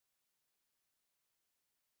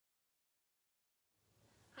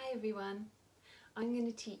Hi everyone, I'm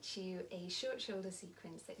going to teach you a short shoulder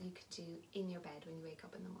sequence that you can do in your bed when you wake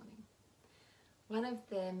up in the morning. One of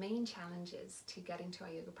the main challenges to getting to our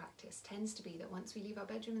yoga practice tends to be that once we leave our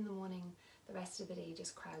bedroom in the morning, the rest of the day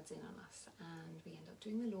just crowds in on us and we end up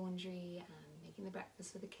doing the laundry and making the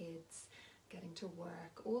breakfast for the kids, getting to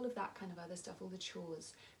work, all of that kind of other stuff, all the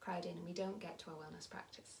chores crowd in and we don't get to our wellness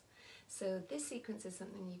practice. So this sequence is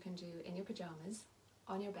something you can do in your pajamas,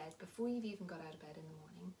 on your bed, before you've even got out of bed in the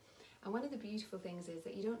morning. And one of the beautiful things is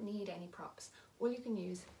that you don't need any props. All you can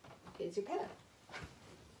use is your pillow.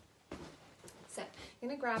 So you're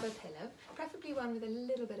going to grab a pillow, preferably one with a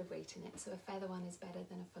little bit of weight in it, so a feather one is better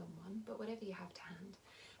than a foam one, but whatever you have to hand.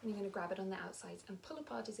 And you're going to grab it on the outsides and pull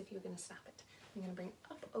apart as if you were going to snap it. You're going to bring it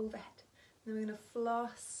up overhead. Then we're going to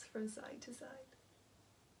floss from side to side.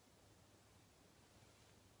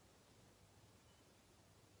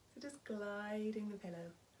 So just gliding the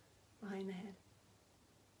pillow behind the head.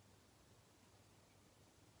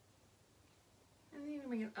 And then you're going to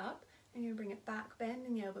bring it up and you're going to bring it back,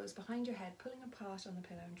 bending the elbows behind your head, pulling apart on the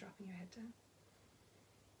pillow and dropping your head down.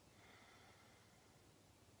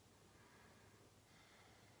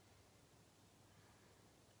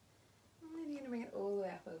 And then you're going to bring it all the way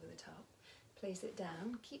up over the top. Place it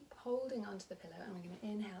down, keep holding onto the pillow, and we're going to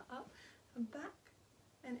inhale up and back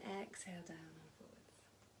and exhale down and forwards.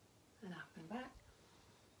 And up and back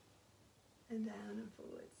and down and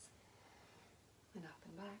forwards. And up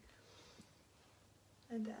and back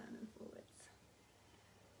and down and forwards.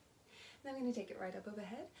 Then I'm going to take it right up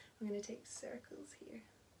overhead. I'm going to take circles here.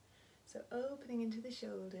 So opening into the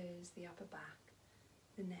shoulders, the upper back,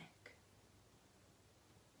 the neck.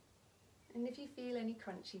 And if you feel any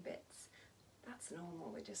crunchy bits, that's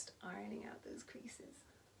normal. We're just ironing out those creases.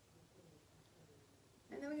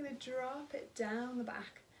 And then we're going to drop it down the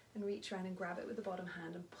back and reach around and grab it with the bottom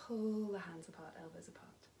hand and pull the hands apart, elbows apart.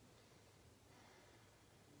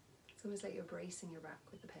 It's almost like you're bracing your back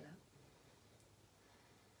with the pillow.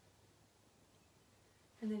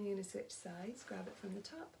 And then you're going to switch sides, grab it from the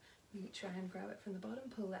top, reach around, grab it from the bottom,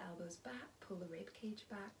 pull the elbows back, pull the rib cage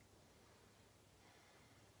back.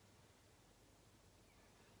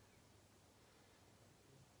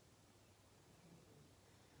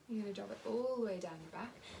 You're going to drop it all the way down your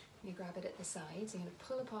back. And you grab it at the sides. You're going to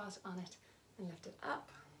pull apart on it and lift it up,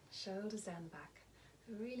 shoulders down the back.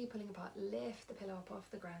 So really pulling apart, lift the pillow up off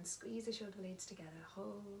the ground, squeeze the shoulder blades together,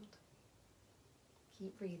 hold,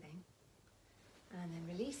 keep breathing. And then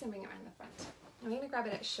release and bring it around the front. I'm going to grab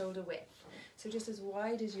it at shoulder width. So just as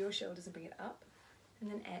wide as your shoulders and bring it up. And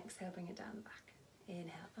then exhale, bring it down the back.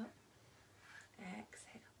 Inhale, up,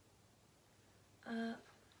 exhale, up,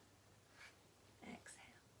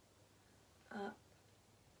 exhale, up,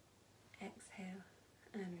 exhale,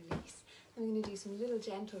 and release. I'm going to do some little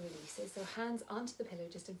gentle releases. So hands onto the pillow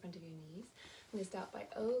just in front of your knees. I'm going to start by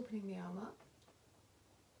opening the arm up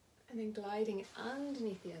and then gliding it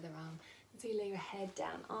underneath the other arm until you lay your head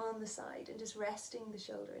down on the side and just resting the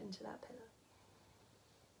shoulder into that pillow.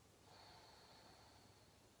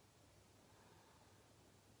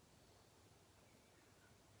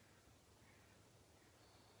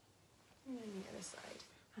 And then the other side,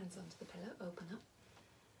 hands onto the pillow, open up,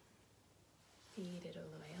 feed it all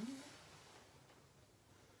the way under.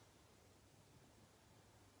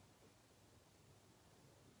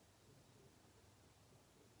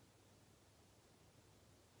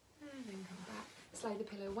 And then come back, slide the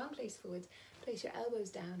pillow one place forwards, place your elbows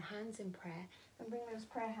down, hands in prayer, and bring those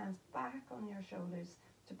prayer hands back on your shoulders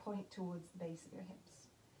to point towards the base of your hips.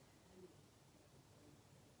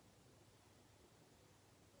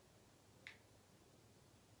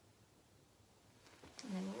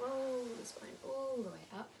 And then roll the spine all the way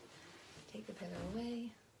up, take the pillow away,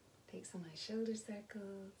 take some nice shoulder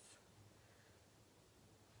circles.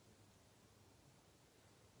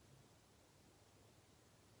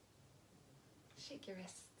 Shake your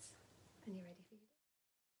wrists.